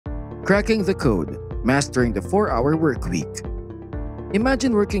Cracking the code, mastering the 4-hour work week.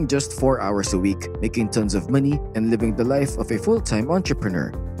 Imagine working just 4 hours a week, making tons of money, and living the life of a full-time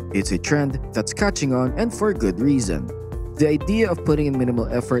entrepreneur. It's a trend that's catching on, and for good reason. The idea of putting in minimal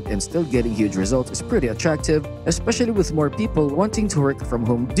effort and still getting huge results is pretty attractive, especially with more people wanting to work from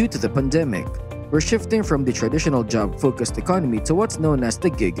home due to the pandemic. We're shifting from the traditional job-focused economy to what's known as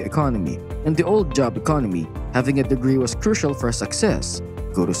the gig economy. In the old job economy, having a degree was crucial for success.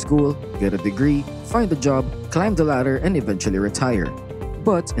 Go to school, get a degree, find a job, climb the ladder, and eventually retire.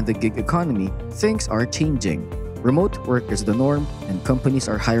 But in the gig economy, things are changing. Remote work is the norm, and companies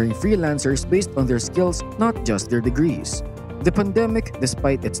are hiring freelancers based on their skills, not just their degrees. The pandemic,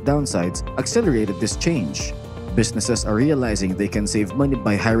 despite its downsides, accelerated this change. Businesses are realizing they can save money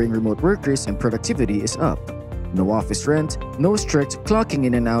by hiring remote workers, and productivity is up. No office rent, no strict clocking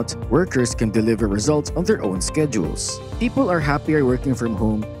in and out, workers can deliver results on their own schedules. People are happier working from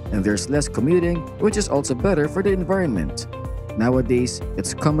home, and there's less commuting, which is also better for the environment. Nowadays,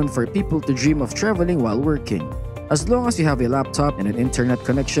 it's common for people to dream of traveling while working. As long as you have a laptop and an internet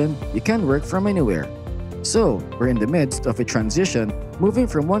connection, you can work from anywhere. So, we're in the midst of a transition, moving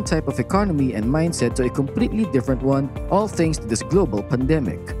from one type of economy and mindset to a completely different one, all thanks to this global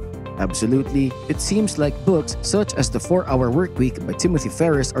pandemic. Absolutely, it seems like books such as The 4-Hour Workweek by Timothy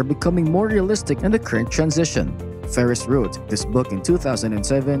Ferriss are becoming more realistic in the current transition. Ferriss wrote this book in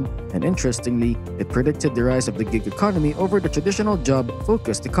 2007, and interestingly, it predicted the rise of the gig economy over the traditional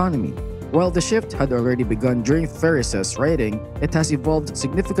job-focused economy. While the shift had already begun during Ferriss's writing, it has evolved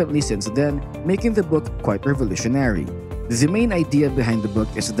significantly since then, making the book quite revolutionary. The main idea behind the book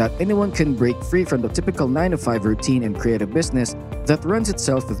is that anyone can break free from the typical 9-to-5 routine and create a business that runs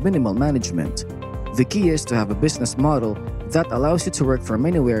itself with minimal management. The key is to have a business model that allows you to work from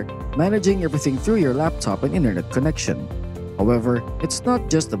anywhere, managing everything through your laptop and internet connection. However, it's not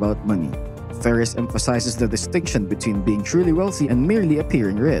just about money. Ferriss emphasizes the distinction between being truly wealthy and merely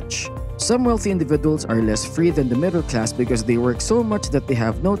appearing rich. Some wealthy individuals are less free than the middle class because they work so much that they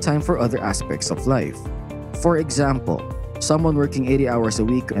have no time for other aspects of life. For example, someone working 80 hours a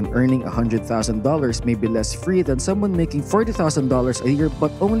week and earning $100,000 may be less free than someone making $40,000 a year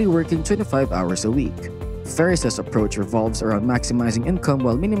but only working 25 hours a week. Ferriss's approach revolves around maximizing income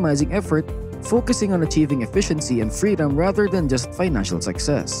while minimizing effort, focusing on achieving efficiency and freedom rather than just financial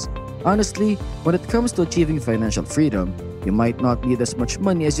success. Honestly, when it comes to achieving financial freedom, you might not need as much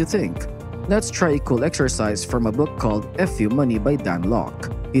money as you think. Let's try a cool exercise from a book called F.U. Money by Dan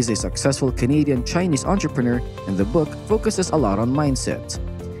Lok. He's a successful Canadian-Chinese entrepreneur, and the book focuses a lot on mindset.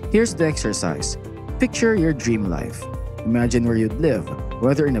 Here's the exercise. Picture your dream life. Imagine where you'd live,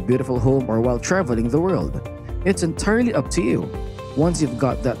 whether in a beautiful home or while traveling the world. It's entirely up to you. Once you've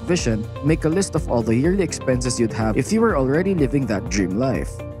got that vision, make a list of all the yearly expenses you'd have if you were already living that dream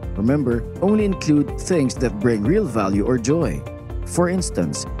life. Remember, only include things that bring real value or joy. For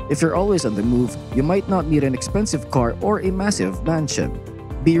instance, if you're always on the move, you might not need an expensive car or a massive mansion.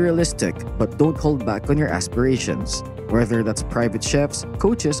 Be realistic, but don't hold back on your aspirations, whether that's private chefs,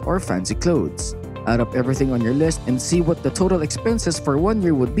 coaches, or fancy clothes. Add up everything on your list and see what the total expenses for 1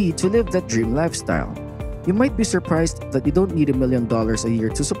 year would be to live that dream lifestyle. You might be surprised that you don't need $1 million a year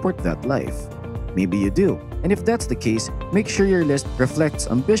to support that life. Maybe you do, and if that's the case, make sure your list reflects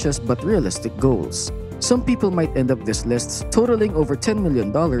ambitious but realistic goals. Some people might end up this lists totaling over $10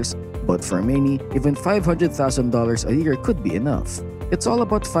 million, but for many, even $500,000 a year could be enough. It's all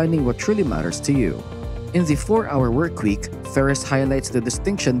about finding what truly matters to you. In the 4-Hour Workweek, Ferriss highlights the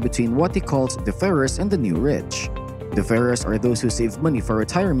distinction between what he calls the Ferriss and the new rich. The Ferriss are those who save money for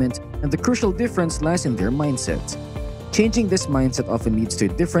retirement, and the crucial difference lies in their mindset. Changing this mindset often leads to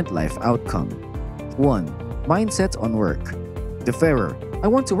a different life outcome. 1. Mindset on work. The Ferrer, I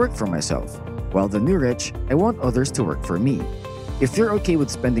want to work for myself, while the new rich, I want others to work for me. If you're okay with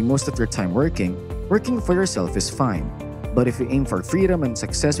spending most of your time working for yourself is fine. But if you aim for freedom and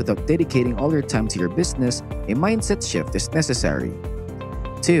success without dedicating all your time to your business, a mindset shift is necessary.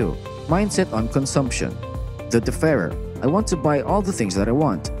 2. Mindset on consumption. The deferrer, I want to buy all the things that I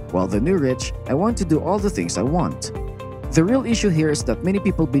want, while the new rich, I want to do all the things I want. The real issue here is that many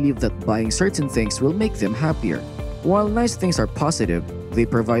people believe that buying certain things will make them happier. While nice things are positive, they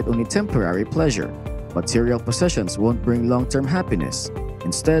provide only temporary pleasure. Material possessions won't bring long-term happiness.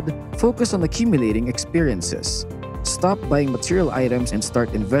 Instead, focus on accumulating experiences. Stop buying material items and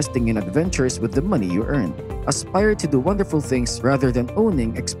start investing in adventures with the money you earn. Aspire to do wonderful things rather than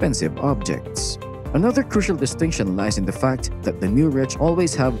owning expensive objects. Another crucial distinction lies in the fact that the new rich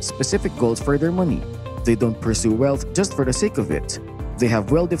always have specific goals for their money. They don't pursue wealth just for the sake of it. They have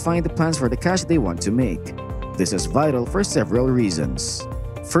well-defined plans for the cash they want to make. This is vital for several reasons.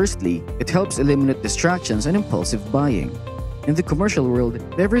 Firstly, it helps eliminate distractions and impulsive buying. In the commercial world,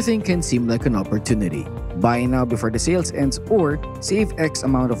 everything can seem like an opportunity. Buy now before the sales ends or save X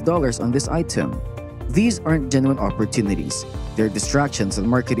amount of dollars on this item. These aren't genuine opportunities. They're distractions and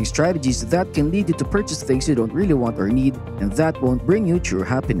marketing strategies that can lead you to purchase things you don't really want or need, and that won't bring you true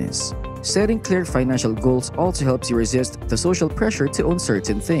happiness. Setting clear financial goals also helps you resist the social pressure to own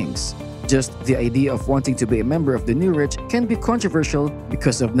certain things. Just the idea of wanting to be a member of the new rich can be controversial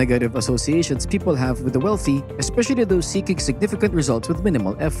because of negative associations people have with the wealthy, especially those seeking significant results with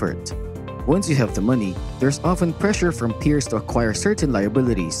minimal effort. Once you have the money, there's often pressure from peers to acquire certain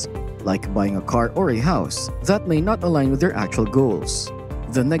liabilities, like buying a car or a house, that may not align with their actual goals.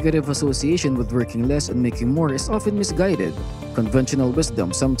 The negative association with working less and making more is often misguided. Conventional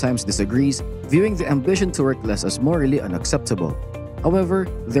wisdom sometimes disagrees, viewing the ambition to work less as morally unacceptable. However,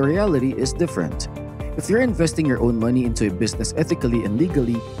 the reality is different. If you're investing your own money into a business ethically and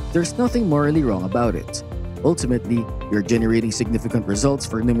legally, there's nothing morally wrong about it. Ultimately, you're generating significant results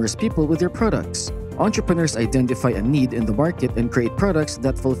for numerous people with your products. Entrepreneurs identify a need in the market and create products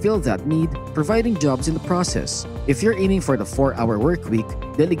that fulfill that need, providing jobs in the process. If you're aiming for the 4-hour work week,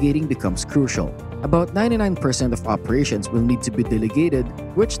 delegating becomes crucial. About 99% of operations will need to be delegated,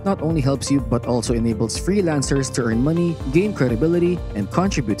 which not only helps you but also enables freelancers to earn money, gain credibility, and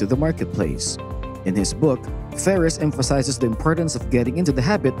contribute to the marketplace. In his book, Ferriss emphasizes the importance of getting into the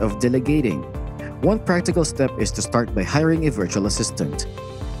habit of delegating. One practical step is to start by hiring a virtual assistant.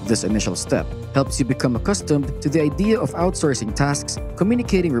 This initial step helps you become accustomed to the idea of outsourcing tasks,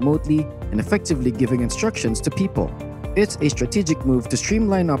 communicating remotely, and effectively giving instructions to people. It's a strategic move to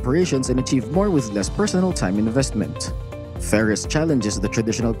streamline operations and achieve more with less personal time investment. Ferriss challenges the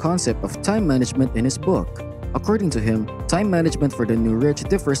traditional concept of time management in his book. According to him, time management for the new rich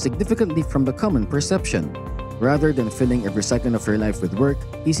differs significantly from the common perception. Rather than filling every second of your life with work,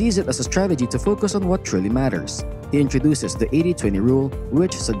 he sees it as a strategy to focus on what truly matters. He introduces the 80-20 rule,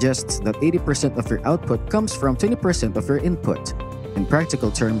 which suggests that 80% of your output comes from 20% of your input. In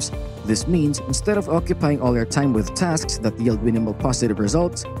practical terms, this means instead of occupying all your time with tasks that yield minimal positive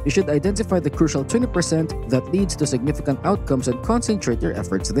results, you should identify the crucial 20% that leads to significant outcomes and concentrate your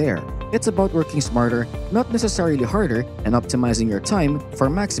efforts there. It's about working smarter, not necessarily harder, and optimizing your time for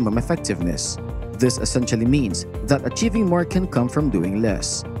maximum effectiveness. This essentially means that achieving more can come from doing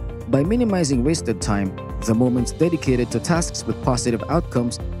less. By minimizing wasted time, the moments dedicated to tasks with positive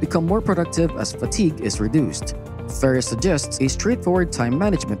outcomes become more productive as fatigue is reduced. Ferriss suggests a straightforward time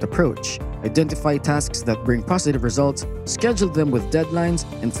management approach. Identify tasks that bring positive results, schedule them with deadlines,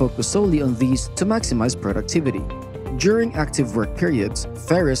 and focus solely on these to maximize productivity. During active work periods,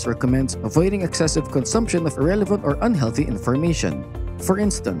 Ferriss recommends avoiding excessive consumption of irrelevant or unhealthy information. For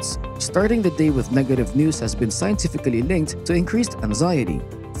instance, starting the day with negative news has been scientifically linked to increased anxiety.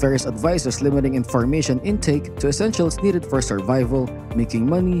 Ferriss advises limiting information intake to essentials needed for survival, making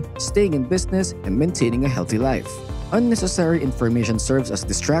money, staying in business, and maintaining a healthy life. Unnecessary information serves as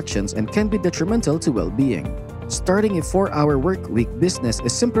distractions and can be detrimental to well-being. Starting a 4-hour work week business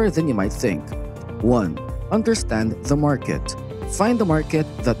is simpler than you might think. 1. Understand the market. Find the market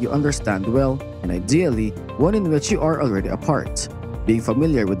that you understand well, and ideally, one in which you are already a part. Being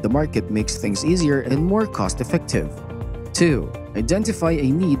familiar with the market makes things easier and more cost-effective. 2. Identify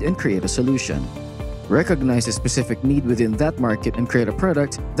a need and create a solution. Recognize a specific need within that market and create a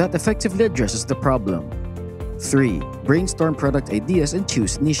product that effectively addresses the problem. 3. Brainstorm product ideas and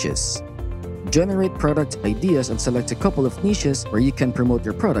choose niches. Generate product ideas and select a couple of niches where you can promote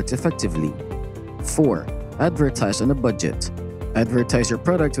your product effectively. 4. Advertise on a budget. Advertise your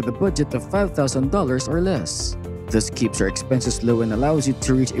product with a budget of $5,000 or less. This keeps your expenses low and allows you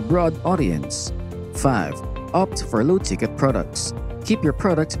to reach a broad audience. 5. Opt for low-ticket products. Keep your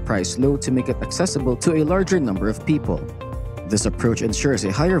product price low to make it accessible to a larger number of people. This approach ensures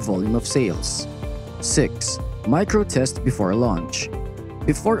a higher volume of sales. 6. Micro-test before launch.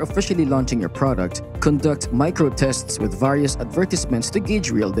 Before officially launching your product, conduct micro-tests with various advertisements to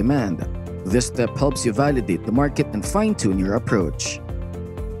gauge real demand. This step helps you validate the market and fine-tune your approach.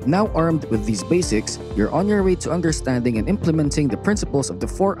 Now armed with these basics, you're on your way to understanding and implementing the principles of the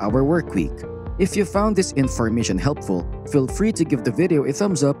 4-hour workweek. If you found this information helpful, feel free to give the video a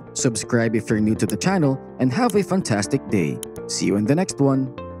thumbs up, subscribe if you're new to the channel, and have a fantastic day. See you in the next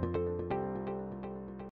one.